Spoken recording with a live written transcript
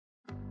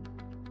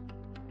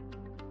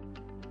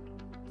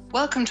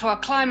Welcome to our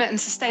Climate and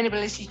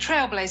Sustainability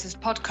Trailblazers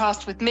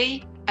podcast with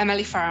me,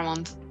 Emily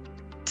Faramond.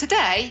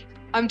 Today,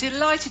 I'm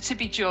delighted to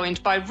be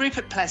joined by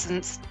Rupert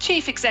Pleasance,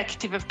 Chief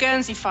Executive of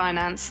Guernsey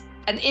Finance,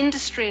 an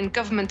industry and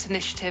government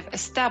initiative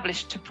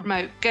established to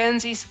promote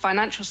Guernsey's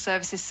financial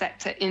services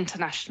sector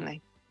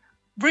internationally.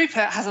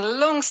 Rupert has a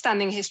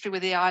long-standing history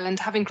with the island,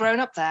 having grown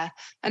up there,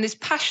 and is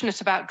passionate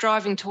about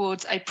driving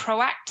towards a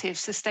proactive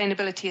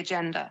sustainability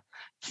agenda,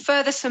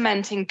 further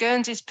cementing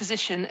Guernsey's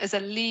position as a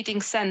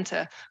leading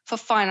centre for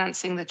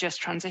financing the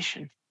just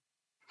transition.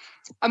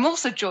 I'm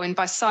also joined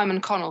by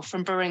Simon Connell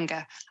from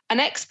Baringa, an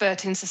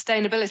expert in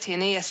sustainability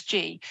and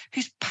ESG,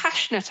 who's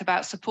passionate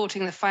about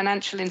supporting the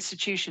financial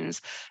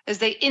institutions as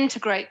they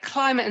integrate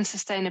climate and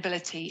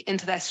sustainability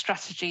into their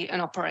strategy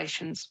and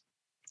operations.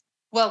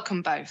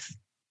 Welcome both.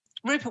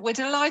 Rupert, we're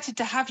delighted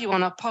to have you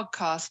on our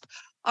podcast.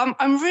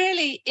 I'm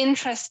really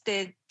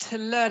interested to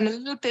learn a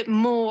little bit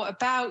more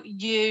about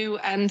you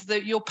and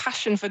your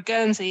passion for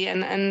Guernsey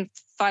and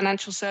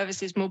financial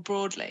services more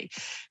broadly.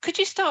 Could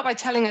you start by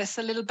telling us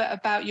a little bit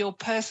about your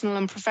personal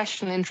and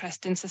professional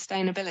interest in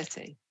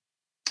sustainability?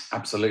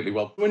 Absolutely.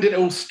 Well, when did it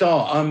all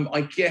start?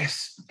 I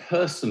guess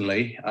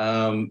personally,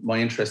 my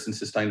interest in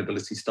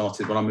sustainability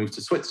started when I moved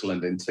to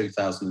Switzerland in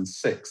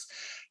 2006.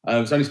 I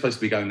was only supposed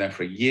to be going there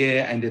for a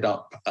year, ended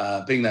up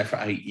being there for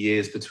 8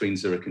 years between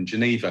Zurich and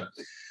Geneva.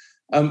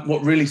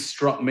 What really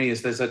struck me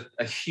is there's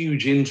a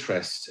huge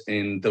interest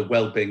in the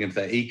well-being of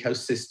their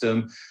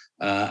ecosystem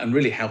and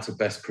really how to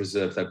best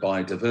preserve their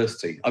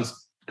biodiversity. I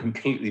was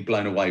completely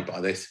blown away by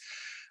this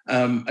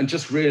and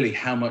just really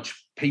how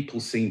much people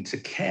seem to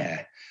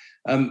care.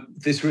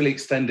 This really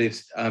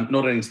extended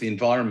not only to the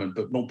environment,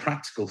 but more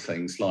practical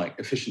things like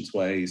efficient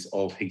ways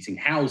of heating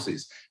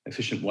houses,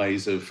 efficient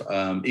ways of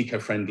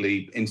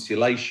eco-friendly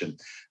insulation.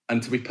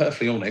 And to be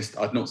perfectly honest,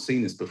 I'd not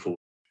seen this before.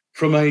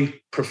 From a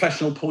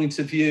professional point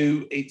of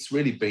view, it's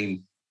really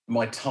been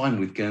my time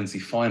with Guernsey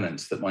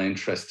Finance that my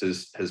interest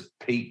has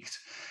peaked.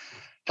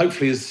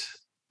 Hopefully, as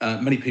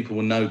many people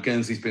will know,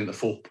 Guernsey's been at the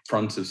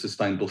forefront of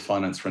sustainable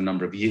finance for a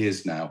number of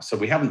years now. So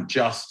we haven't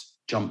just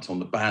jumped on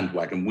the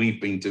bandwagon, we've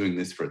been doing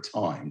this for a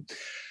time.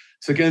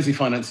 So Guernsey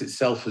Finance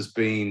itself has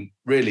been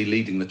really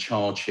leading the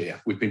charge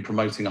here. We've been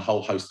promoting a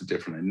whole host of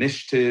different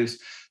initiatives,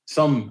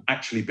 some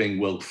actually being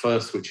world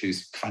first, which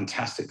is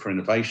fantastic for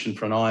innovation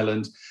for an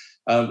island.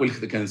 We look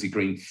at the Guernsey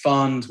Green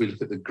Fund, we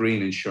look at the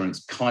Green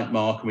Insurance Kite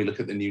Mark, and we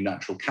look at the new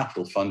Natural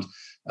Capital Fund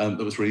that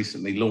was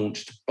recently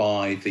launched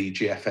by the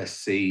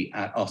GFSC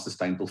at our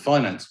Sustainable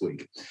Finance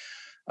Week.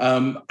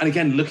 And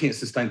again, looking at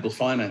Sustainable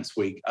Finance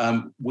Week,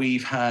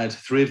 we've had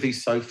 3 of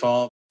these so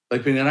far.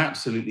 They've been an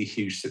absolutely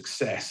huge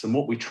success. And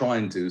what we try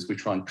and do is we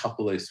try and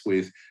couple this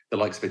with the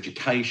likes of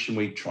education.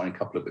 We try and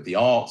couple it with the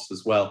arts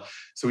as well.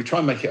 So we try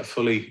and make it a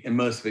fully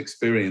immersive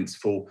experience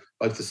for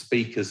both the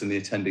speakers and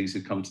the attendees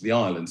who come to the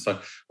island.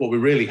 So what we're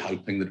really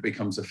hoping that it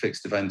becomes a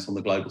fixed event on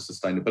the global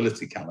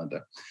sustainability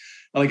calendar.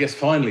 And I guess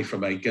finally,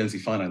 from a Guernsey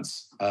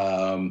Finance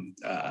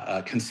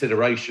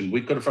consideration,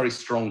 we've got a very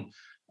strong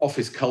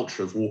office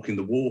culture of walking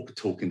the walk,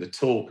 talking the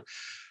talk.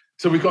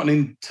 So we've got an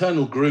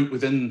internal group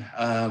within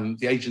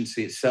the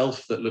agency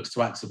itself that looks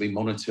to actively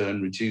monitor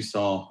and reduce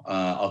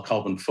our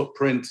carbon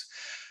footprint.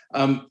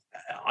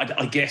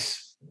 I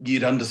guess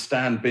you'd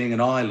understand, being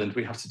an island,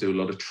 we have to do a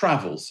lot of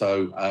travel.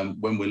 So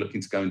when we're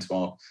looking to go into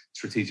our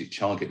strategic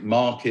target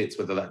markets,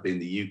 whether that be in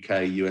the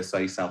UK,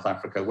 USA, South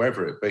Africa,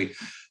 wherever it be,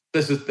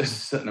 there's a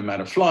certain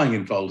amount of flying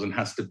involved and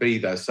has to be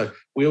there. So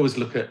we always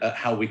look at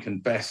how we can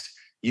best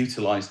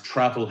utilise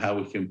travel, how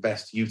we can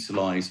best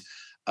utilise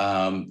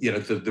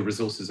the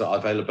resources that are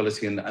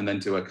availability and then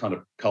do a kind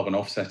of carbon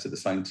offset at the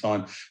same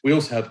time. We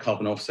also have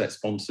carbon offset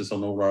sponsors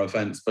on all our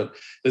events, but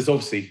there's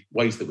obviously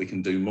ways that we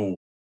can do more.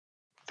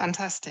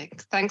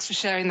 Fantastic. Thanks for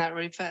sharing that,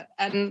 Rupert.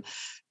 And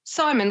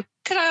Simon,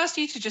 could I ask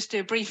you to just do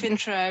a brief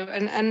intro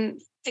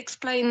and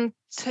explain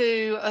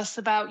to us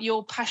about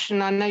your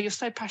passion? I know you're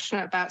so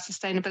passionate about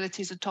sustainability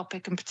as a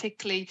topic, and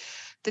particularly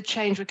the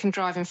change we can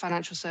drive in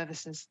financial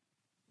services.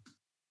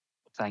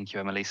 Thank you,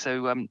 Emily.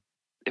 So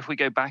if we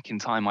go back in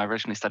time, I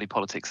originally studied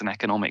politics and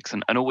economics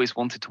and always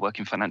wanted to work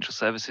in financial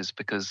services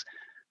because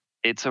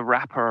it's a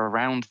wrapper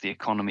around the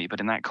economy, but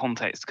in that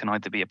context can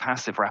either be a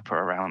passive wrapper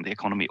around the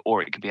economy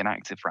or it can be an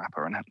active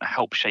wrapper and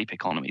help shape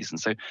economies. And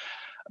so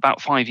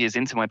about 5 years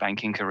into my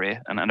banking career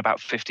and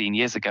about 15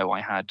 years ago, I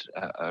had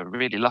a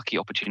really lucky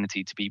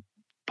opportunity to be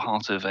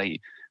part of a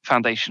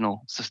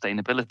foundational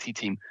sustainability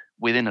team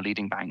within a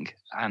leading bank.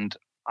 And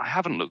I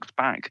haven't looked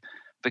back,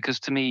 because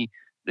to me,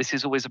 this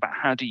is always about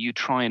how do you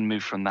try and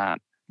move from that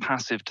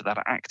passive to that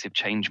active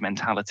change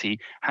mentality?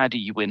 How do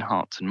you win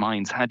hearts and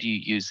minds? How do you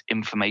use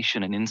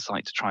information and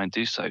insight to try and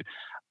do so?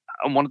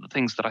 And one of the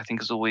things that I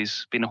think has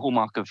always been a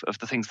hallmark of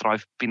the things that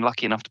I've been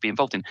lucky enough to be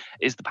involved in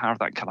is the power of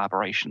that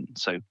collaboration.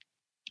 So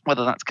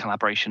whether that's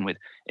collaboration with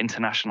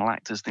international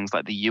actors, things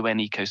like the UN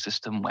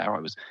ecosystem, where I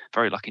was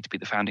very lucky to be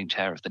the founding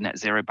chair of the Net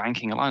Zero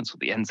Banking Alliance, or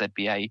the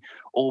NZBA,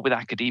 or with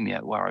academia,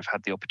 where I've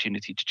had the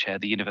opportunity to chair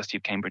the University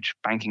of Cambridge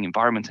Banking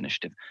Environment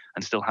Initiative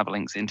and still have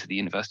links into the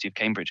University of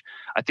Cambridge.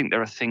 I think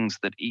there are things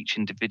that each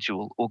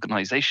individual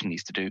organisation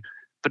needs to do,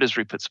 But as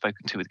Rupert's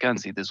spoken to with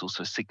Guernsey, there's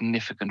also a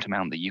significant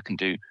amount that you can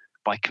do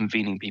by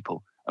convening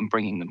people and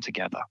bringing them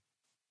together.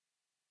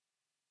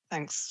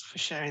 Thanks for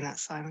sharing that,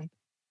 Simon.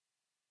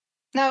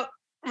 Now,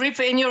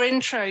 Rupert, in your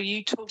intro,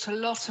 you talked a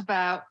lot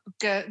about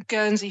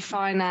Guernsey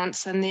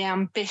finance and the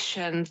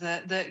ambition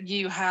that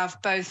you have,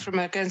 both from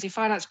a Guernsey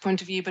finance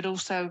point of view, but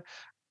also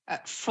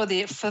from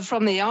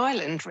the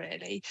island,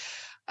 really.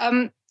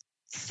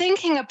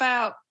 Thinking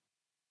about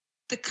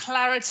the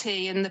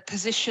clarity and the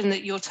position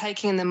that you're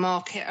taking in the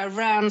market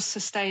around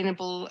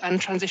sustainable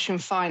and transition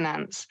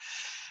finance,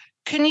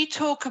 can you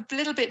talk a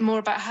little bit more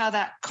about how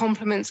that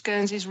complements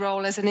Guernsey's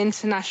role as an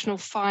international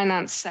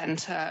finance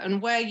centre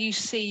and where you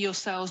see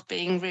yourselves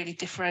being really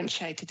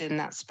differentiated in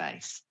that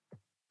space?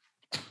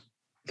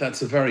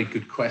 That's a very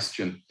good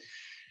question.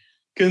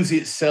 Guernsey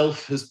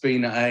itself has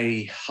been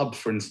a hub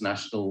for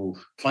international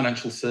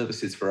financial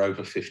services for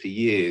over 50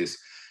 years.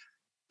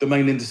 The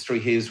main industry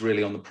here is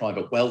really on the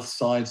private wealth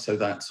side, so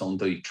that's on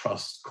the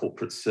trust,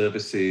 corporate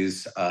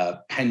services,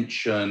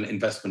 pension,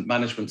 investment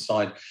management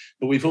side.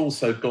 But we've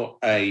also got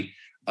a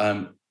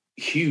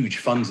huge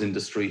funds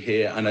industry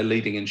here and a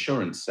leading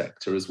insurance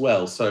sector as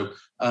well. So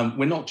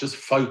we're not just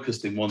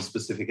focused in one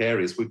specific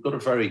areas. We've got a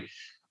very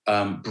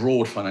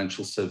broad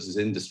financial services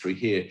industry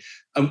here.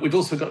 We've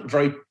also got a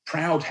very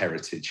proud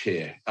heritage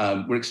here.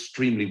 We're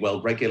extremely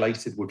well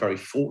regulated. We're very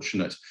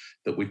fortunate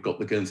that we've got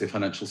the Guernsey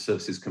Financial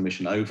Services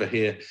Commission over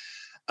here.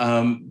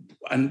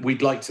 And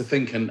we'd like to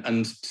think,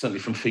 and certainly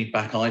from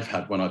feedback I've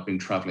had when I've been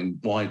travelling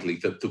widely,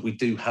 that we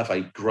do have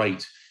a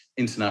great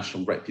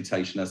international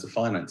reputation as a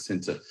finance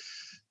centre.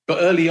 But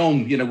early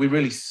on, we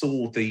really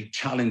saw the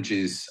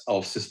challenges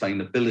of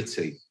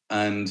sustainability,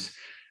 and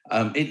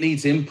it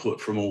needs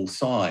input from all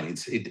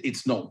sides.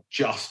 It's not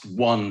just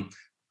one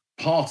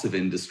part of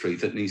industry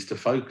that needs to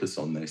focus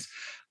on this.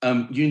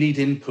 You need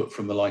input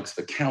from the likes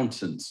of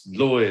accountants,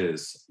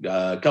 lawyers,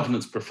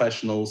 governance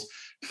professionals,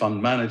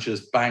 fund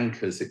managers,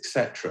 bankers,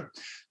 etc.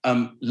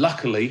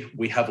 Luckily,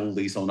 we have all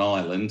these on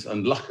island,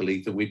 and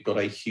luckily that we've got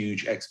a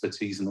huge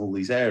expertise in all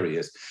these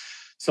areas.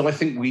 So I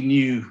think we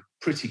knew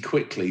pretty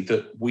quickly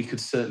that we could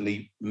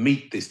certainly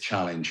meet this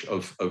challenge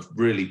of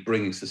really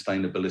bringing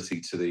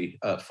sustainability to the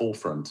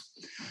forefront.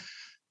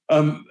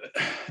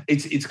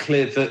 It's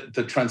clear that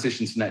the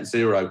transition to net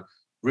zero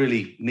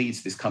really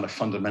needs this kind of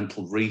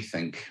fundamental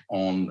rethink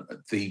on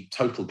the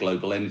total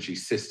global energy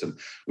system,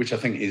 which I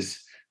think is,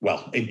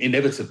 well,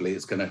 inevitably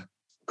it's going to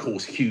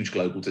cause huge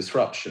global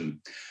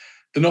disruption.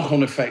 The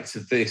knock-on effect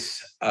of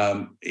this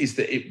is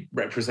that it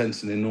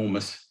represents an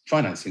enormous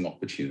financing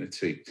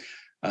opportunity.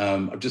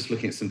 I'm just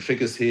looking at some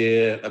figures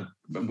here.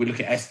 We're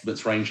looking at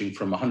estimates ranging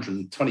from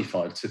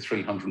 125 to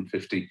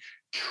 $350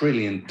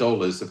 trillion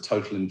of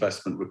total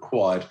investment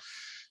required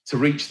to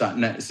reach that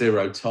net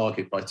zero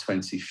target by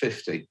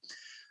 2050.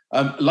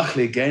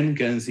 Luckily, again,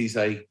 Guernsey's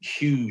a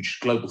huge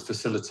global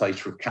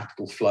facilitator of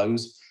capital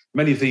flows.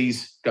 Many of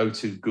these go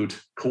to good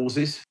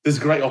causes. There's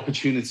a great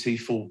opportunity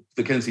for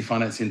the Guernsey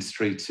finance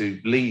industry to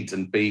lead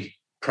and be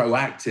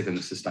proactive in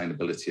the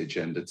sustainability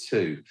agenda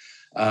too.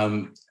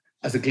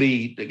 As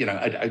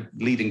a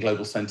leading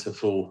global centre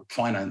for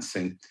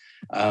financing,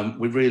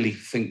 we really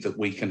think that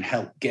we can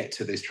help get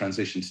to this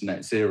transition to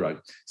net zero.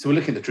 So we're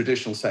looking at the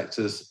traditional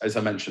sectors, as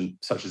I mentioned,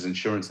 such as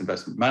insurance,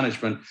 investment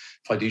management,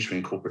 fiduciary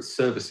and corporate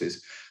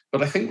services.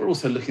 But I think we're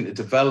also looking at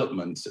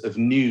development of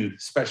new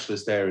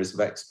specialist areas of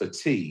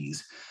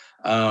expertise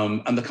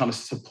and the kind of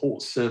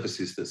support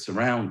services that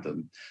surround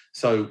them.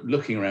 So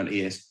looking around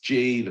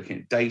ESG, looking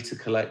at data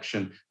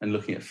collection and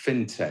looking at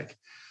fintech.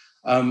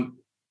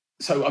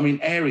 So, I mean,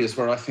 areas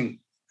where I think,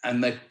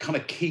 and they're kind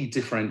of key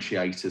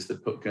differentiators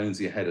that put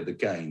Guernsey ahead of the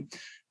game.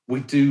 We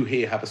do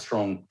here have a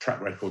strong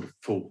track record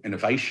for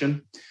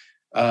innovation.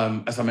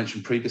 As I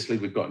mentioned previously,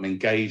 we've got an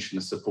engaged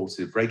and a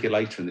supportive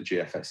regulator in the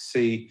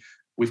GFSC.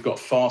 We've got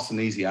fast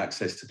and easy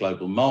access to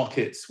global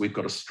markets. We've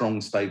got a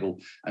strong, stable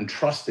and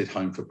trusted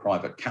home for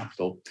private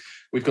capital.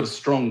 We've got a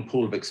strong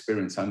pool of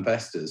experienced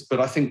investors.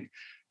 But I think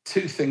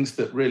two things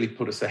that really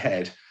put us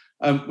ahead,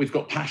 we've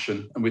got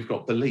passion and we've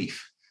got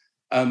belief.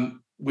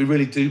 We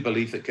really do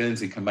believe that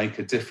Guernsey can make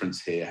a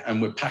difference here,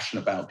 and we're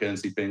passionate about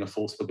Guernsey being a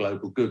force for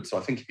global good. So I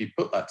think if you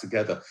put that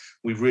together,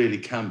 we really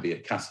can be a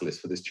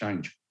catalyst for this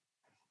change.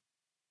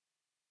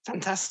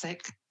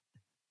 Fantastic.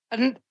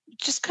 And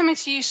just coming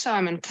to you,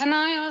 Simon, can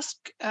I ask,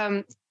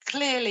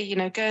 clearly,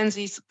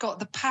 Guernsey's got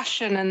the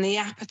passion and the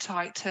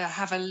appetite to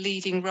have a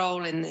leading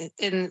role in the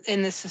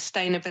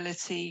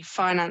sustainability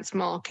finance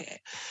market.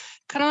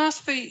 Can I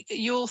ask for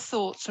your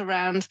thoughts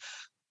around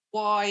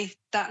why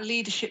that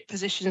leadership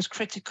position is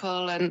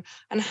critical and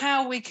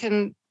how we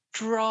can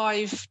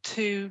drive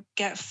to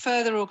get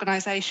further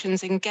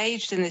organisations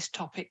engaged in this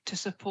topic to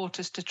support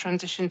us to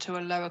transition to a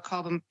lower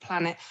carbon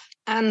planet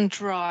and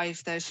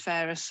drive those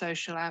fairer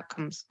social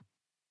outcomes?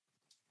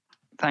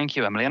 Thank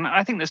you, Emily. And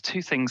I think there's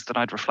two things that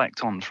I'd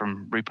reflect on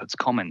from Rupert's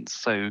comments.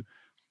 So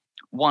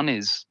one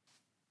is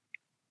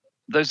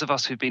those of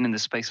us who've been in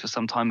this space for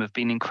some time have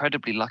been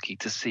incredibly lucky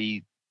to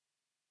see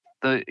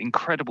the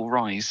incredible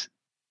rise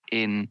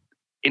in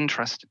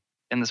interest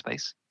in the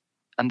space,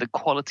 and the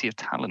quality of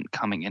talent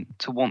coming in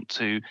to want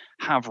to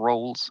have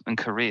roles and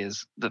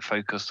careers that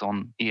focus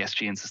on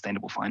ESG and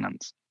sustainable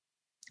finance.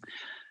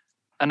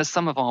 And as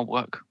some of our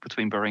work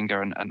between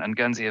Beringa and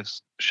Guernsey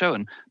has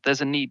shown,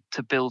 there's a need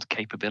to build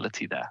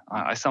capability there.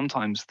 I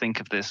sometimes think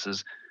of this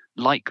as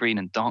light green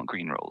and dark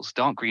green roles.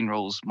 Dark green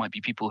roles might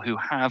be people who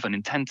have and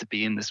intend to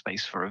be in this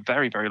space for a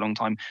very, very long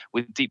time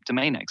with deep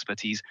domain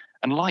expertise.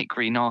 And light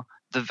green are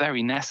the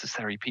very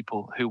necessary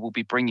people who will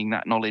be bringing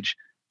that knowledge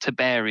to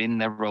bear in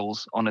their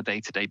roles on a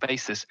day-to-day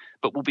basis,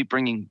 but will be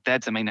bringing their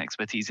domain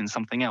expertise in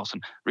something else.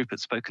 And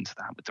Rupert's spoken to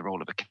that with the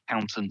role of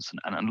accountants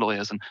and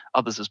lawyers and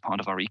others as part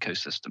of our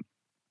ecosystem.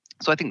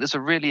 So I think there's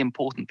a really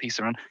important piece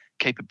around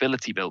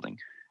capability building.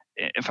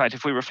 In fact,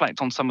 if we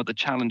reflect on some of the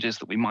challenges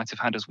that we might have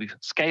had as we've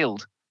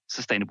scaled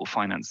sustainable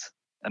finance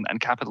and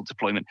capital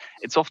deployment,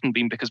 it's often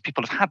been because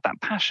people have had that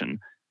passion,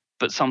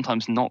 but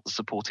sometimes not the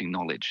supporting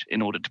knowledge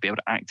in order to be able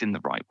to act in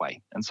the right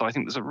way. And so I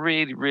think there's a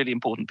really, really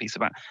important piece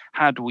about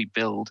how do we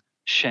build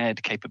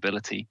shared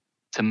capability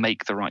to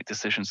make the right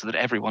decisions so that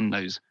everyone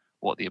knows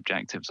what the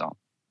objectives are.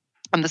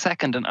 And the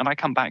second, and I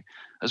come back,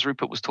 as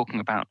Rupert was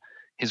talking about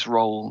his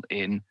role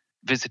in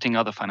visiting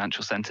other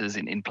financial centres,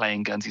 in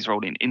playing Guernsey's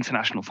role in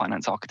international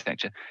finance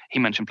architecture, he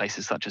mentioned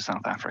places such as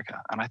South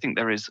Africa. And I think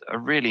there is a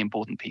really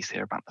important piece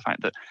here about the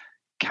fact that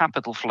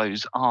capital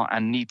flows are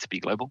and need to be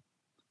global.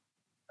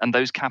 And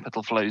those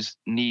capital flows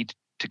need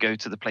to go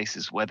to the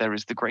places where there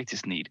is the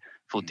greatest need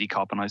for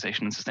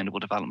decarbonisation and sustainable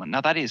development. Now,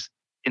 that is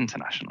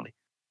internationally.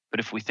 But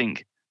if we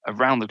think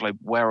around the globe,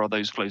 where are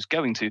those flows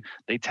going to?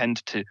 They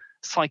tend to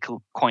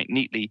cycle quite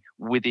neatly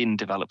within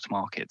developed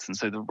markets. And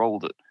so the role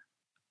that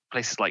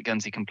places like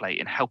Guernsey can play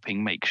in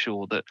helping make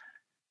sure that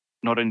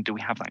not only do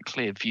we have that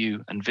clear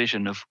view and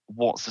vision of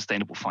what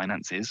sustainable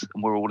finance is,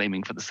 and we're all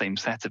aiming for the same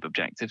set of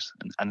objectives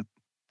and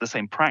the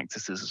same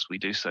practices as we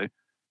do so,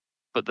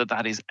 but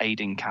that is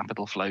aiding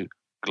capital flow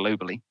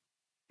globally,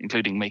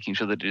 including making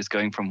sure that it is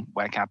going from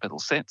where capital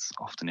sits,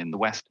 often in the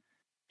West,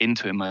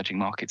 into emerging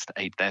markets to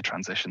aid their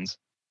transitions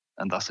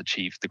and thus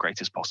achieve the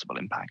greatest possible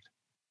impact.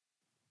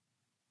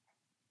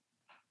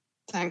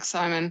 Thanks,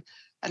 Simon.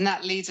 And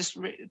that leads us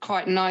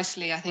quite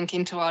nicely, I think,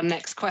 into our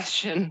next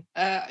question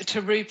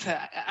to Rupert,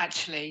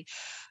 actually.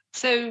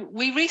 So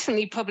we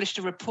recently published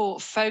a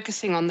report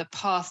focusing on the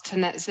path to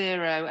net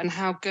zero and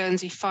how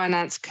Guernsey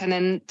Finance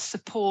can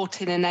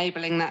support in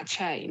enabling that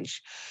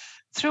change.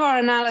 Through our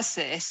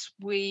analysis,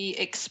 we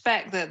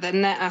expect that the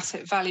net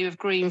asset value of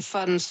green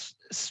funds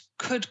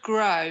could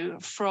grow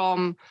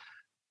from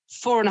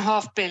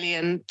 4.5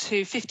 billion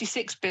to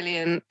 56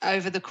 billion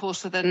over the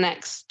course of the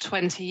next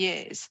 20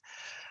 years.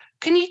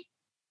 Can you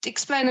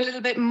explain a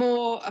little bit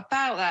more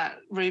about that,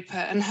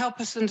 Rupert, and help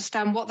us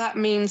understand what that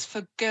means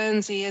for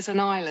Guernsey as an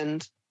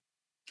island?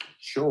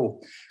 Sure.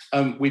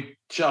 We've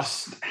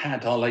just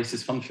had our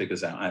latest fund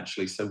figures out,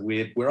 actually. So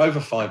we're over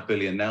 5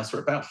 billion now, so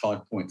we're about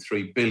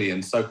 5.3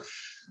 billion. So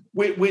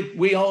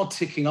we are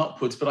ticking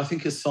upwards, but I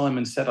think, as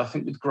Simon said, I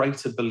think with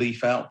greater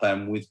belief out there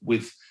and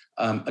with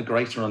a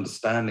greater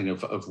understanding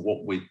of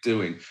what we're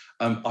doing,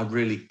 I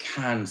really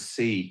can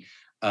see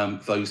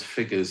those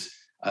figures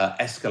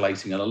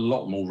escalating at a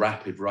lot more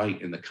rapid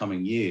rate in the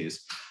coming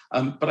years.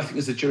 But I think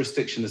as a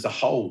jurisdiction as a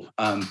whole,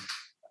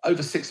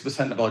 over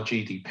 6% of our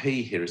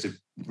GDP here is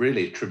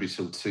really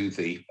attributable to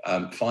the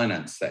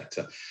finance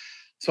sector.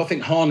 So I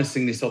think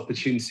harnessing this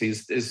opportunity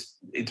is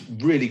it's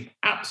really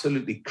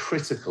absolutely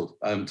critical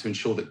to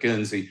ensure that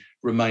Guernsey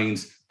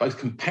remains both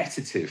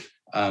competitive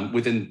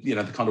within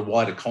the kind of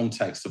wider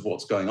context of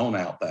what's going on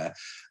out there.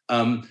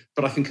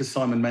 But I think, as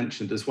Simon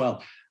mentioned as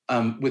well,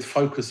 with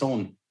focus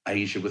on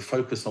Asia, with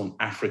focus on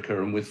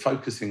Africa, and with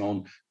focusing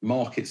on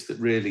markets that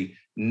really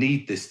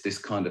need this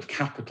kind of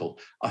capital,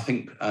 I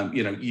think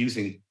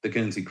using the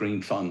Guernsey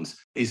Green Funds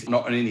is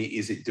not only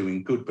is it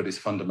doing good, but it's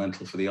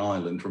fundamental for the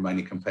island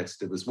remaining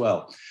competitive as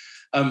well.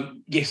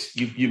 Yes,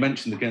 you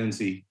mentioned the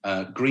Guernsey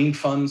Green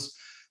Funds,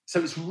 so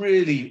it's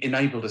really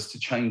enabled us to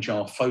change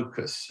our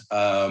focus,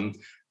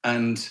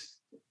 and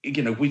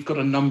we've got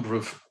a number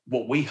of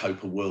what we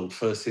hope are world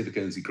first here: the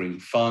Guernsey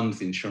Green Fund,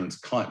 the Insurance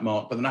Kite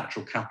Mark, but the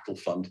Natural Capital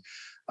Fund,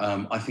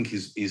 I think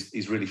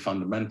is really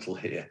fundamental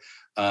here,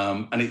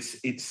 and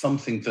it's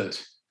something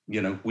that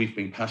we've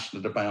been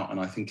passionate about, and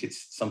I think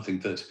it's something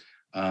that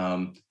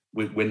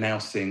we're now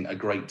seeing a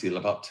great deal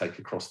of uptake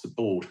across the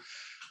board.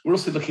 We're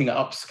also looking at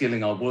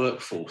upskilling our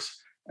workforce,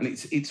 and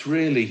it's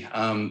really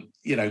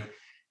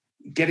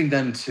getting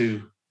them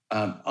to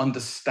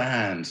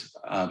understand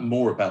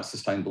more about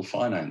sustainable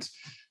finance.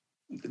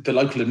 The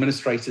local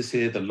administrators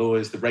here, the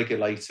lawyers, the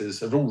regulators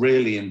have all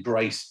really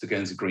embraced the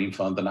Guernsey Green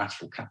Fund, the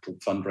Natural Capital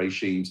Fund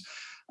regimes.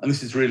 And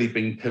this has really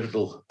been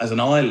pivotal as an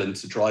island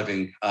to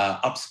driving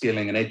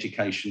upskilling and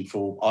education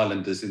for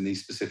islanders in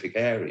these specific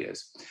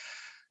areas.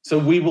 So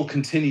we will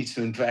continue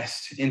to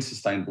invest in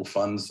sustainable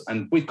funds,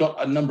 and we've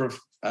got a number of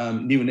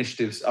new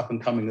initiatives up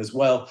and coming as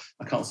well.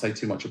 I can't say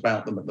too much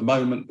about them at the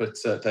moment, but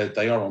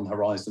they are on the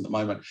horizon at the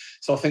moment.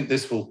 So I think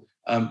this will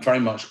very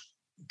much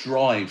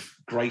drive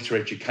greater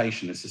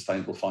education in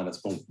sustainable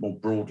finance more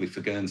broadly for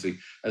Guernsey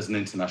as an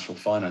international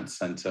finance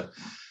centre.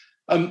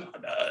 And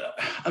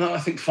I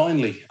think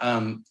finally,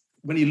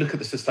 when you look at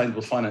the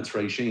sustainable finance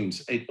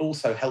regimes, it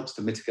also helps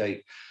to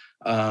mitigate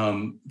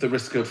the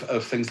risk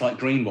of things like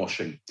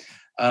greenwashing.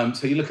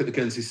 So you look at the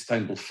Guernsey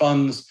Sustainable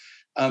Funds.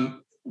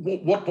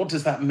 What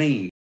does that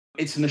mean?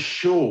 It's an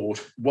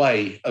assured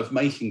way of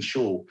making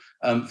sure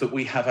that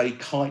we have a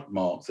kite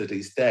mark that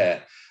is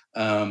there.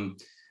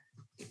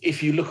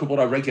 If you look at what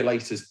our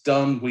regulators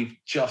done, we've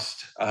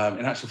just,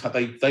 in actual fact,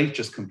 they've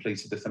just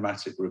completed a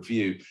thematic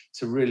review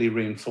to really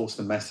reinforce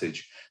the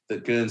message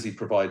that Guernsey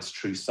provides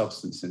true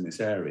substance in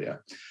this area.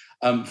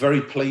 I'm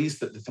very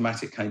pleased that the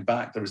thematic came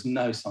back. There is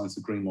no signs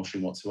of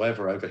greenwashing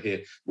whatsoever over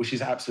here, which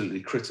is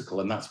absolutely critical,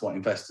 and that's what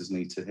investors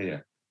need to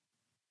hear.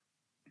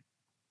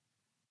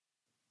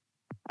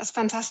 That's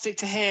fantastic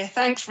to hear.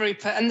 Thanks,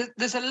 Rupert. And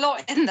there's a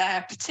lot in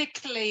there,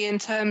 particularly in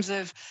terms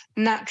of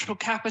natural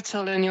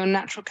capital and your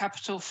natural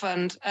capital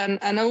fund,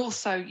 and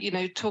also, you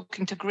know,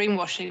 talking to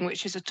greenwashing,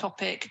 which is a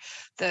topic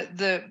that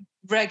the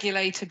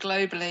regulator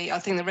globally, I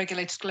think the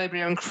regulators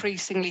globally are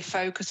increasingly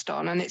focused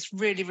on. And it's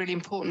really, really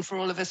important for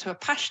all of us who are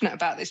passionate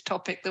about this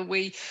topic that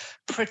we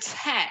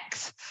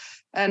protect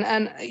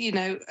and you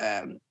know,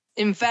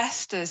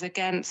 investors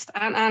against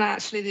and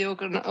actually the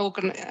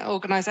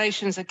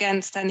organizations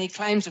against any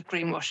claims of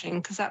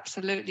greenwashing, because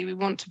absolutely we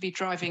want to be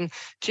driving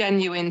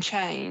genuine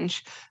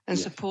change and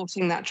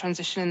supporting that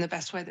transition in the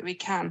best way that we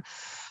can.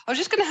 I was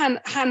just going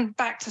to hand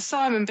back to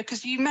Simon,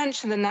 because you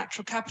mentioned the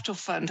Natural Capital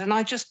Fund, and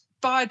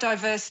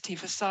biodiversity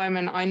for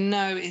Simon, I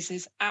know, is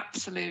his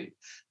absolute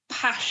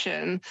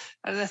passion,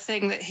 the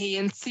thing that he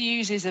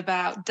enthuses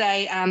about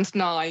day and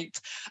night.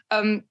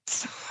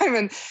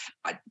 Simon,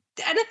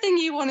 anything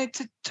you wanted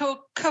to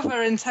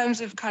cover in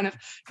terms of kind of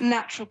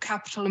natural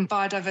capital and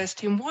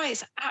biodiversity, and why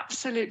it's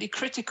absolutely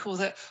critical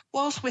that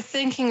whilst we're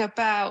thinking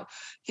about,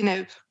 you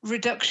know,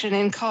 reduction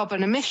in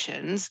carbon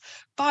emissions,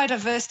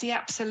 biodiversity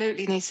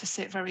absolutely needs to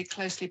sit very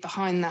closely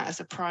behind that as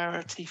a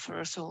priority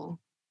for us all?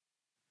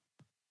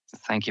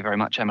 Thank you very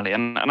much, Emily.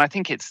 And I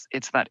think it's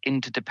that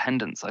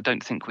interdependence. I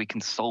don't think we can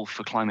solve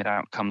for climate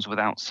outcomes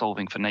without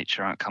solving for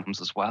nature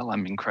outcomes as well.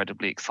 I'm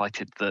incredibly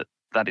excited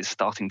that is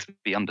starting to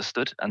be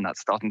understood, and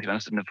that's starting to be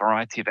understood in a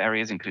variety of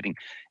areas, including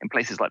in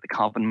places like the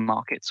carbon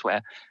markets,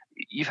 where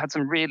you've had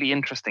some really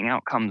interesting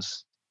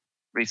outcomes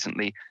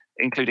recently,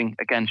 including,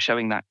 again,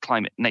 showing that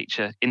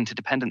climate-nature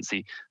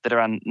interdependency, that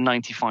around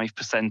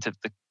 95% of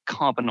the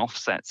carbon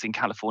offsets in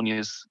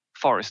California's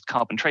forest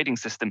carbon trading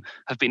system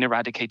have been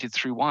eradicated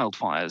through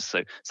wildfires.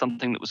 So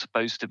something that was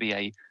supposed to be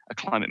a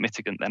climate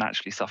mitigant then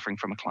actually suffering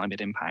from a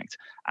climate impact.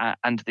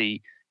 And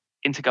the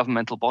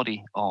intergovernmental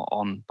body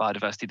on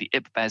biodiversity, the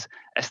IPBES,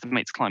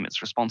 estimates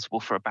climate's responsible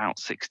for about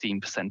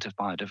 16% of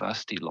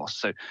biodiversity loss.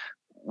 So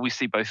we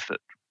see both that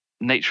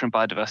nature and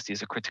biodiversity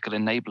is a critical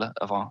enabler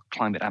of our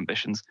climate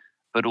ambitions,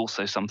 but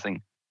also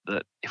something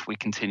that if we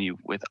continue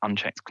with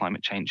unchecked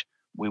climate change,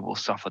 we will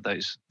suffer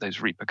those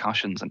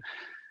repercussions. And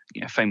you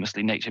know,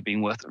 famously, nature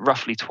being worth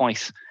roughly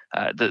twice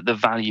the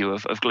value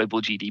of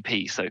global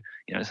GDP. So,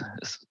 you know,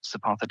 as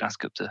Siddhartha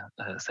Dasgupta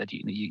said,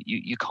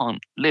 you can't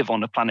live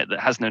on a planet that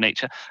has no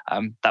nature.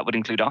 That would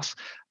include us.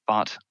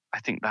 But I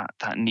think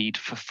that need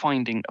for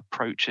finding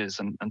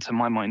approaches, and to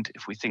my mind,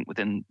 if we think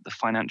within the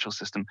financial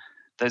system,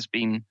 there's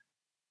been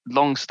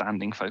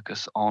long-standing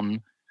focus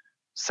on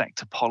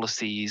sector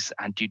policies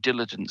and due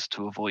diligence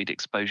to avoid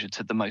exposure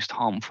to the most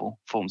harmful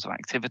forms of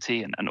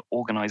activity, and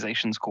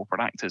organizations, corporate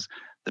actors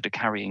that are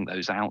carrying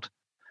those out.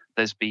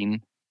 There's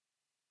been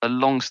a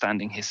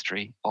long-standing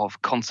history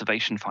of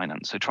conservation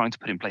finance, so trying to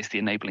put in place the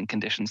enabling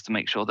conditions to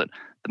make sure that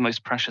the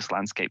most precious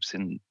landscapes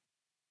in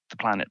the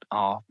planet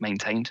are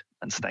maintained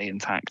and stay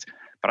intact.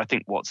 But I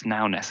think what's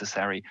now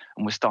necessary,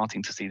 and we're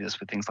starting to see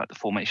this with things like the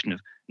formation of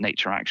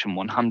Nature Action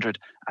 100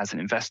 as an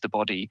investor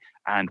body,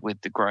 and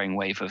with the growing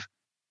wave of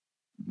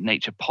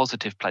nature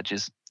positive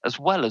pledges, as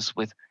well as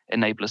with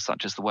enablers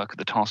such as the work of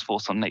the Task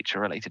Force on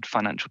Nature-Related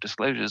Financial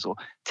Disclosures, or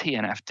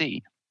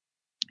TNFD,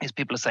 is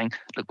people are saying,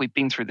 look, we've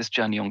been through this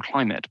journey on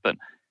climate, but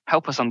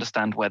help us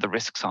understand where the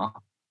risks are.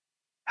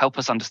 Help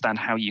us understand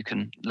how you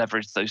can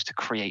leverage those to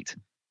create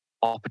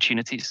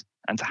opportunities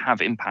and to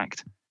have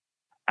impact,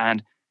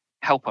 and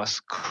help us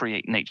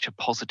create nature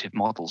positive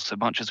models. So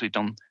much as we've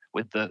done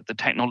with the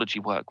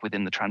technology work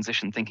within the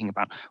transition, thinking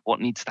about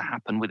what needs to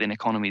happen within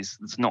economies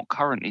that's not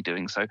currently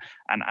doing so,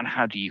 and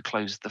how do you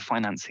close the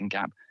financing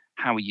gap?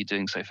 How are you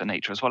doing so for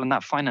nature as well? And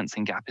that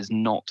financing gap is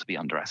not to be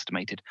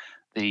underestimated.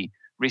 The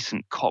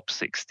recent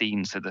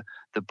COP16, so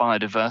the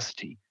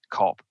biodiversity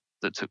COP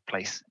that took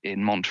place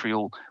in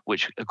Montreal,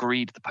 which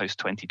agreed the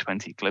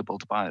post-2020 global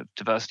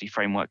biodiversity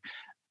framework,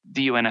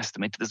 the UN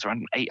estimated there's around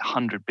an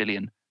 800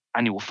 billion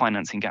annual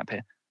financing gap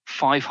here.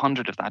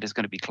 500 of that is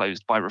going to be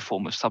closed by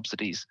reform of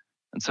subsidies.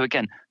 And so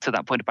again, to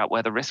that point about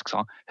where the risks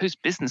are, whose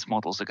business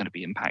models are going to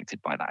be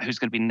impacted by that? Who's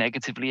going to be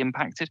negatively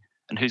impacted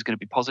and who's going to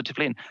be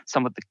positively? And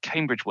some of the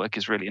Cambridge work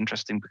is really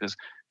interesting because,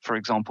 for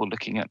example,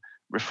 looking at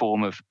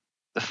reform of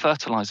the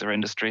fertilizer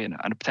industry and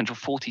a potential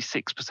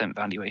 46%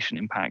 valuation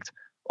impact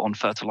on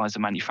fertilizer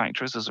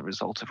manufacturers as a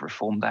result of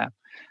reform there.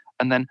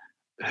 And then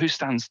who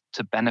stands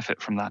to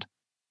benefit from that?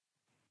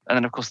 And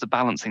then, of course, the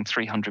balancing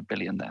 300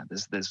 billion there.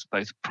 There's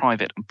both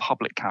private and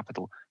public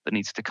capital that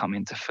needs to come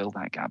in to fill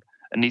that gap,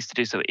 and needs to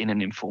do so in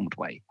an informed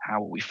way. How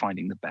are we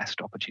finding the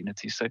best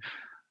opportunities? So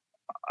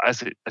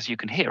as you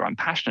can hear, I'm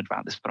passionate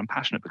about this, but I'm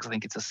passionate because I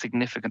think it's a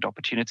significant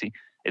opportunity.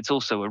 It's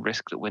also a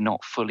risk that we're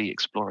not fully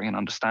exploring and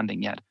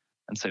understanding yet.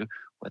 And so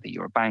whether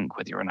you're a bank,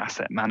 whether you're an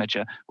asset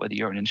manager, whether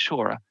you're an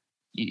insurer,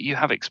 you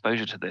have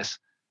exposure to this.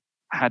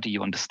 How do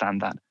you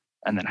understand that?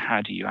 And then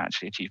how do you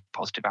actually achieve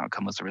positive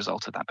outcome as a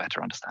result of that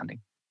better understanding?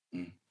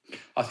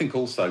 I think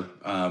also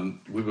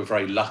we were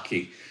very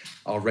lucky.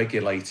 Our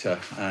regulator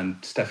and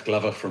Steph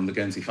Glover from the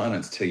Guernsey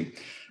finance team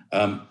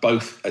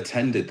both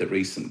attended the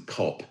recent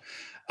COP.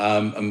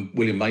 And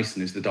William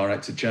Mason, who's the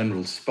Director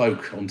General,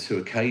 spoke on 2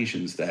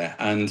 occasions there.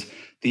 And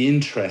the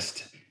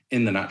interest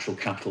in the Natural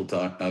Capital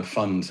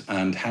Fund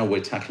and how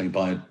we're tackling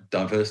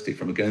biodiversity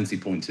from a Guernsey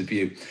point of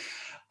view,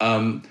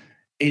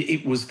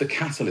 it was the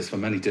catalyst for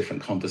many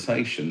different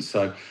conversations.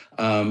 So,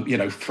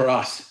 for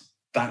us,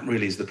 that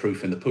really is the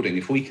proof in the pudding.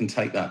 If we can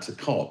take that to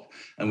COP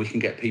and we can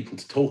get people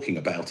to talking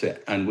about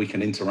it and we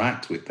can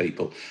interact with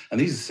people, and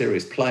these are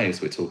serious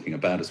players we're talking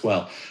about as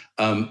well,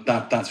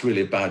 that's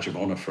really a badge of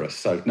honour for us.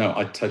 So, no,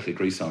 I totally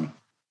agree, Simon.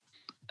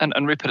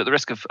 And Rupert, at the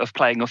risk of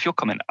playing off your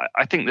comment,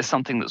 I think there's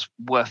something that's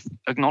worth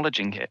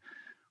acknowledging here.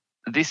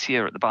 This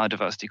year at the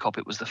Biodiversity COP,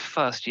 it was the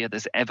first year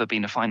there's ever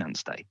been a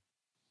finance day.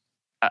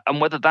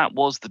 And whether that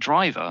was the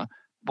driver,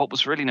 what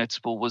was really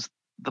noticeable was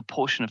the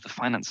portion of the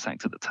finance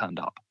sector that turned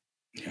up.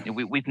 Yeah.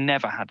 We've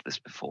never had this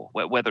before,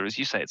 whether, as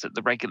you say, it's at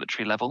the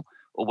regulatory level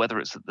or whether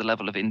it's at the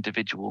level of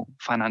individual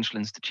financial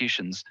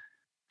institutions.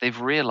 They've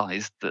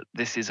realised that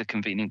this is a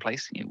convening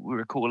place. We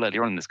recall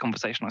earlier on in this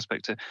conversation, I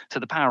spoke to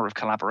the power of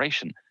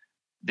collaboration.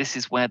 This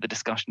is where the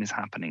discussion is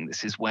happening.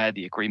 This is where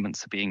the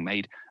agreements are being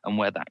made and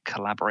where that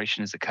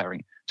collaboration is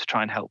occurring to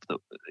try and help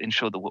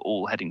ensure that we're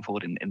all heading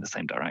forward in the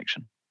same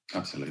direction.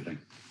 Absolutely.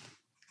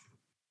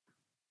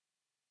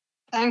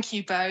 Thank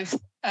you both.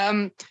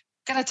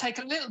 Going to take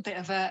a little bit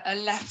of a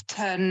left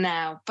turn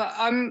now, but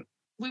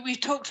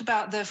we've talked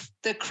about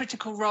the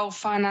critical role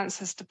finance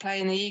has to play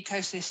in the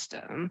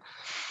ecosystem,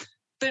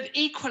 but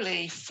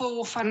equally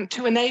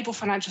to enable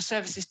financial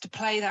services to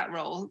play that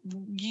role,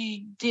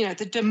 the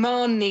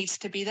demand needs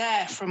to be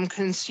there from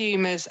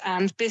consumers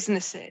and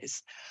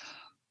businesses.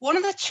 One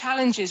of the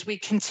challenges we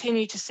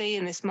continue to see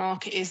in this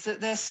market is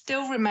that there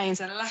still remains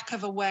a lack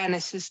of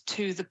awareness as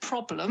to the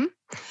problem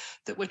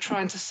that we're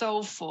trying to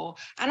solve for,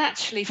 and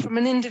actually from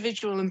an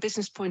individual and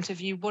business point of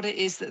view, what it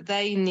is that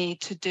they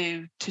need to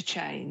do to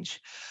change.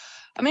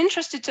 I'm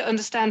interested to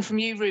understand from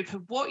you,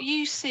 Rupert, what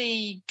you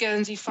see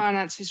Guernsey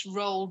Finance's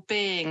role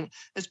being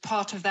as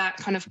part of that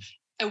kind of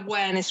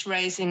awareness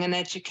raising and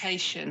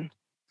education.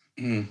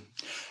 In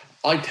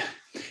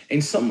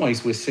some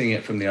ways, we're seeing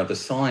it from the other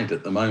side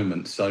at the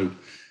moment. So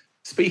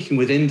speaking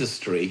with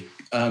industry,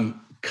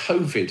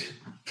 COVID,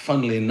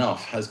 funnily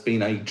enough, has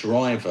been a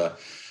driver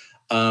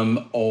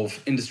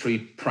of industry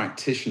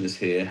practitioners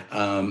here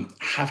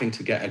having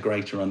to get a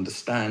greater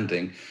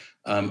understanding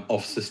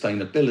of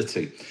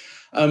sustainability.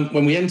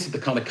 When we entered the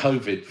kind of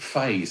COVID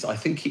phase, I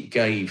think it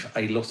gave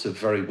a lot of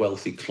very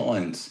wealthy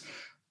clients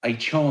a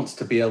chance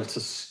to be able to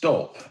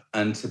stop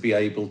and to be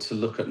able to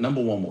look at,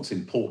 number one, what's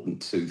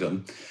important to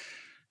them,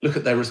 look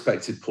at their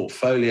respective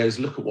portfolios,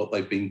 look at what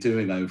they've been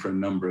doing over a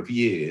number of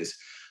years.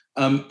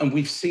 And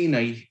we've seen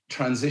a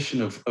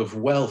transition of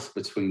wealth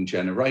between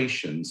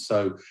generations.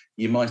 So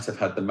you might have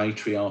had the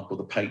matriarch or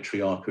the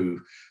patriarch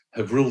who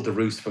have ruled the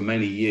roost for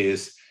many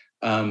years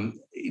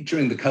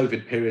during the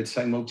COVID period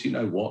saying, well, do you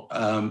know what?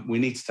 We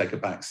need to take a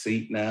back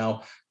seat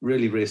now,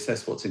 really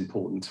reassess what's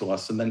important to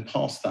us, and then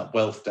pass that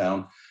wealth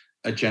down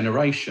a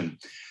generation.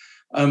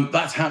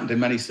 That's happened in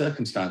many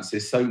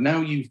circumstances. So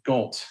now you've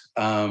got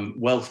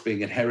wealth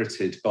being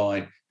inherited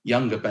by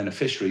younger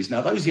beneficiaries.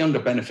 Now, those younger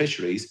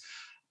beneficiaries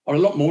are a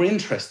lot more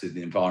interested in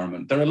the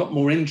environment. They're a lot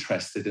more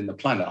interested in the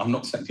planet. I'm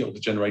not saying the older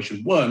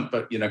generation weren't,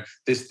 but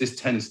this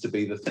tends to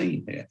be the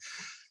theme here.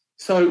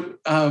 So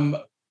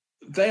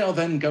they are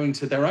then going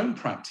to their own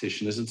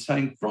practitioners and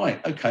saying,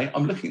 right, okay,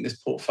 I'm looking at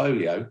this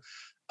portfolio.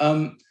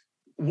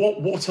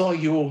 What are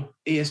your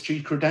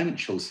ESG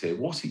credentials here?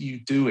 What are you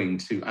doing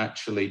to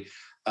actually,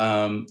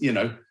 do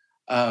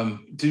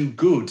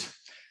good?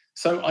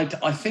 So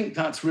I think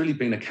that's really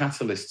been a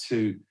catalyst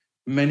to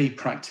many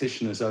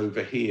practitioners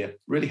over here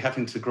really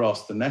having to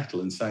grasp the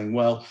nettle and saying,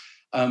 well,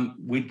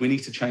 we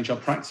need to change our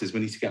practices. We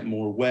need to get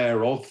more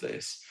aware of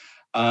this.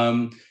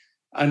 And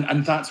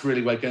that's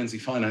really where Guernsey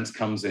Finance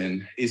comes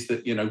in, is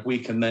that, we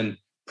can then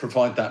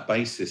provide that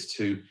basis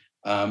to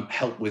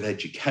help with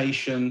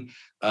education,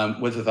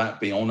 whether that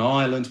be on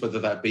island, whether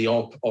that be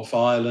off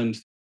island.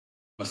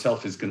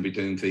 Myself is going to be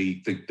doing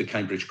the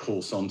Cambridge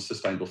course on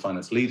sustainable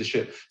finance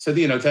leadership. So,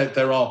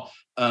 there are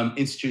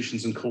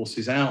institutions and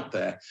courses out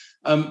there.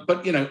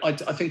 But,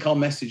 I think our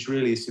message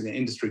really is to the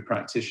industry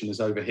practitioners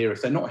over here,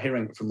 if they're not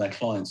hearing it from their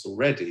clients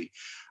already,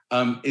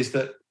 is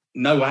that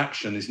no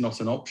action is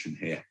not an option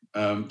here.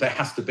 There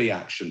has to be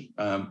action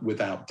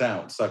without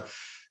doubt. So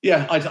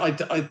Yeah,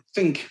 I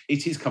think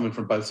it is coming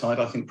from both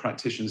sides. I think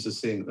practitioners are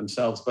seeing it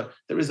themselves, but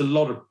there is a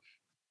lot of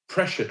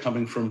pressure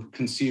coming from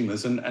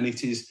consumers, and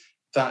it is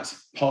that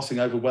passing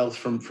over wealth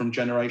from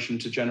generation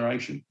to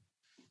generation.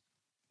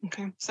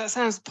 Okay, so that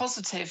sounds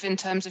positive in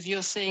terms of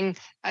you're seeing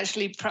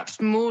actually perhaps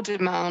more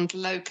demand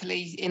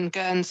locally in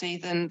Guernsey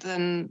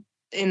than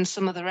in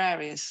some other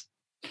areas.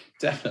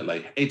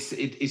 Definitely, it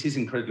is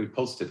incredibly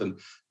positive, and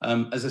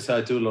as I say,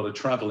 I do a lot of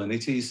travel, and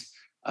it is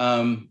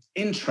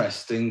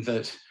interesting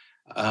that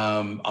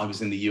I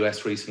was in the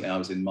US recently. I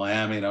was in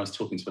Miami, and I was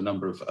talking to a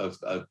number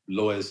of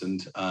lawyers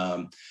and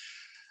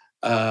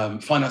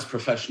finance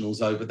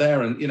professionals over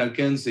there, and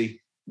Guernsey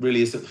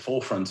really is at the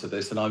forefront of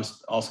this. And I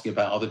was asking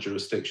about other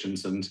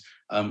jurisdictions and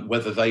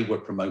whether they were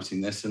promoting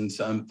this, and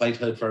they'd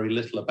heard very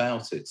little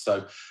about it.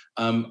 So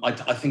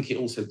I think it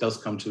also does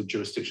come to a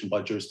jurisdiction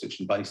by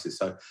jurisdiction basis.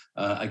 So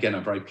again,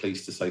 I'm very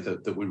pleased to say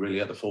that we're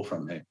really at the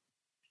forefront here.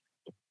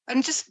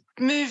 And just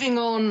moving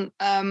on,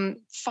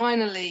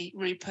 finally,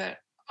 Rupert,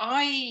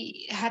 I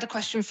had a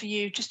question for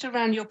you just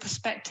around your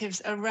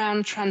perspectives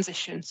around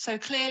transition. So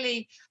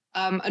clearly,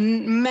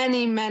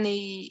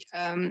 many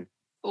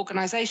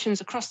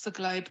organisations across the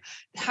globe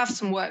have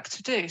some work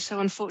to do. So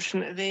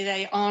unfortunately,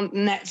 they aren't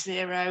net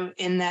zero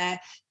in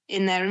their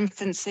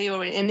infancy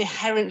or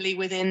inherently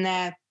within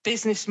their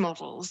business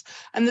models.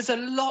 And there's a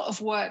lot of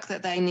work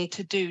that they need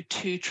to do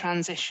to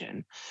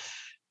transition.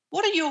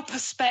 What are your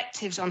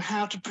perspectives on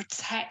how to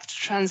protect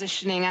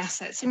transitioning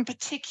assets, in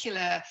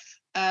particular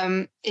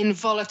in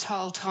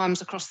volatile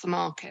times across the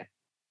market?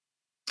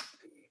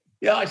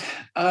 Yeah,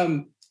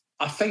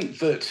 I think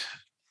that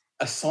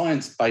a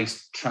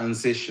science-based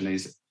transition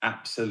is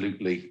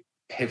absolutely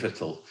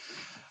pivotal.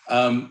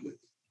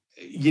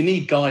 You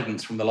need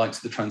guidance from the likes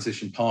of the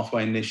Transition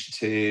Pathway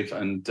Initiative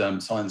and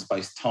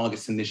Science-Based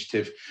Targets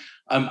Initiative.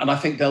 And I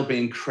think they'll be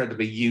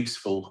incredibly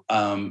useful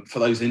for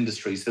those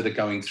industries that are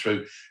going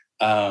through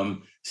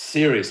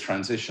serious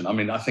transition. I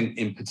mean, I think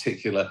in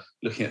particular,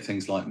 looking at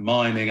things like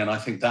mining, and I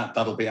think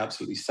that'll be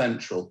absolutely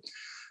central.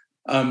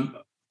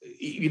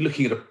 You're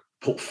looking at a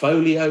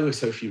portfolio,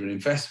 so if you're an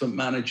investment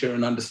manager,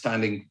 and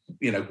understanding,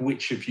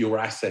 which of your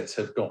assets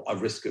have got a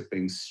risk of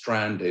being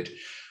stranded,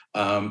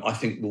 I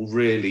think will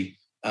really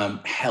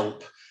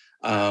help.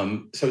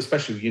 So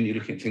especially when you're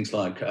looking at things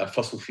like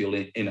fossil fuel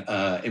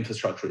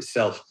infrastructure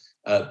itself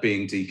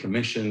being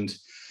decommissioned,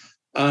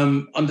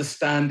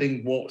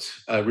 understanding what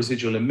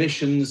residual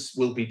emissions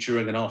will be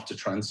during and after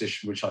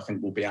transition, which I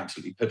think will be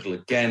absolutely pivotal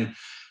again,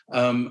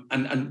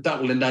 and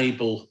that will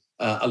enable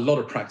a lot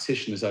of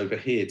practitioners over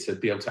here to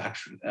be able to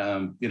actually,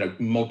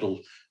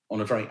 model on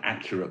a very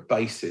accurate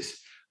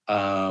basis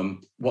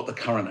what the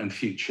current and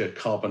future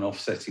carbon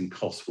offsetting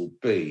costs will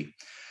be.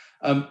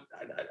 And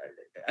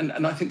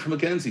I think from a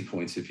Guernsey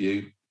point of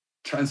view,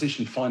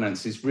 transition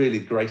finance is really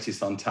the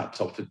greatest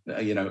untapped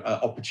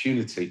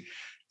opportunity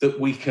that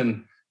we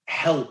can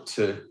help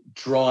to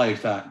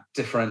drive that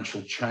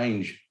differential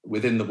change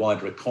within the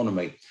wider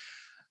economy.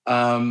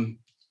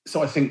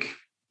 So I think,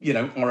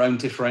 our own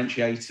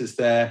differentiators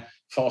there,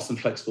 fast and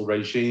flexible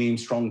regime,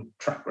 strong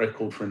track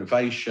record for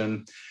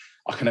innovation,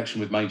 our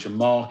connection with major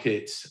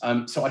markets.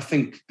 So I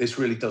think this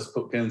really does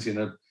put Guernsey in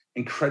an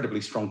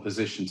incredibly strong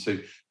position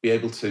to be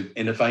able to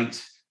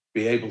innovate,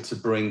 be able to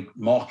bring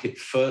market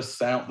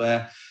firsts out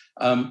there,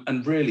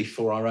 and really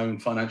for our own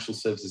financial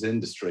services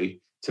industry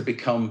to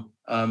become,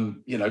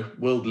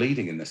 world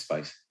leading in this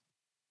space.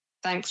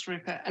 Thanks,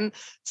 Rupert. And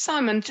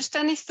Simon, just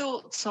any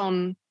thoughts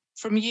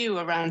from you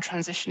around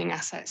transitioning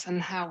assets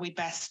and how we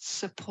best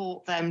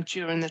support them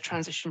during the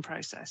transition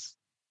process?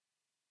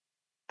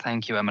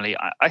 Thank you, Emily.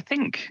 I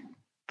think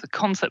the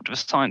concept of a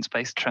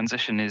science-based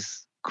transition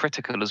is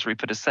critical, as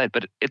Rupert has said,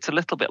 but it's a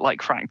little bit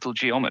like fractal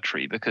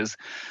geometry, because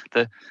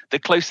the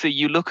closer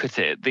you look at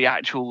it,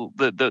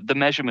 the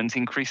measurement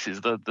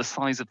increases, the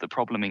size of the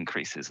problem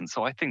increases. And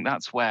so I think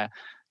that's where,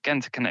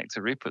 again, to connect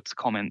to Rupert's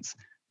comments,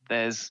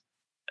 there's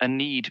a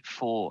need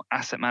for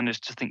asset managers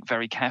to think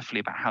very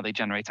carefully about how they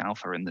generate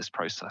alpha in this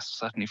process.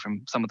 Certainly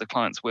from some of the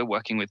clients we're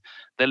working with,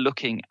 they're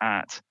looking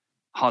at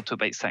hard to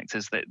abate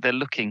sectors. They're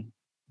looking,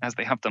 as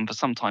they have done for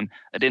some time,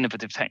 at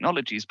innovative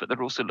technologies, but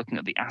they're also looking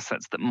at the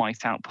assets that might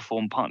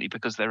outperform, partly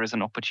because there is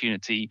an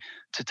opportunity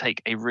to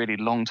take a really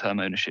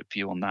long-term ownership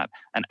view on that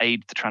and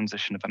aid the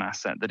transition of an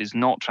asset that is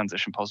not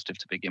transition positive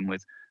to begin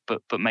with,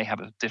 but may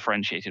have a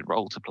differentiated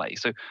role to play.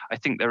 So I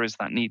think there is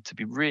that need to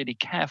be really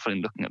careful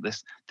in looking at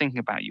this, thinking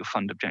about your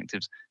fund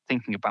objectives,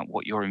 thinking about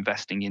what you're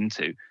investing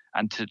into,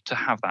 and to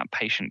have that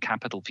patient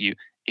capital view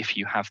if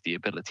you have the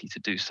ability to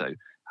do so.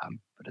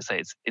 But as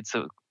I say, it's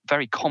a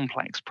very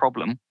complex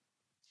problem,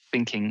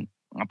 thinking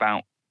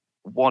about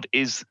what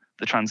is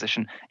the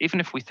transition. Even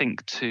if we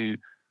think to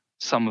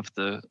some of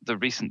the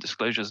recent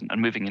disclosures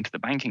and moving into the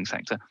banking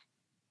sector,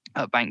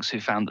 banks who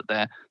found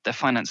that their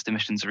financed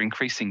emissions are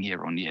increasing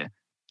year on year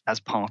as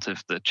part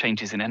of the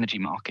changes in energy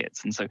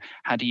markets. And so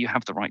how do you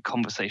have the right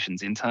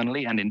conversations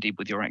internally and indeed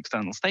with your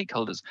external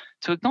stakeholders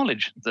to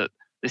acknowledge that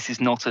this is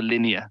not a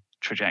linear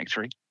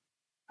trajectory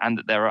and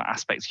that there are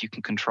aspects you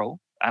can control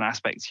and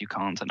aspects you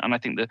can't. And I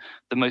think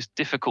the most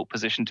difficult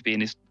position to be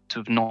in is to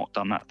have not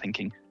done that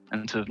thinking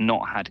and to have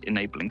not had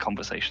enabling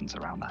conversations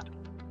around that.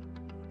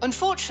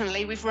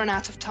 Unfortunately, we've run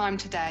out of time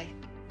today.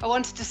 I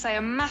wanted to say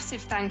a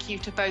massive thank you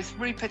to both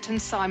Rupert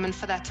and Simon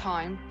for their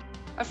time.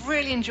 I've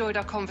really enjoyed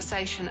our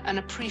conversation and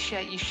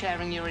appreciate you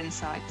sharing your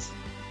insights.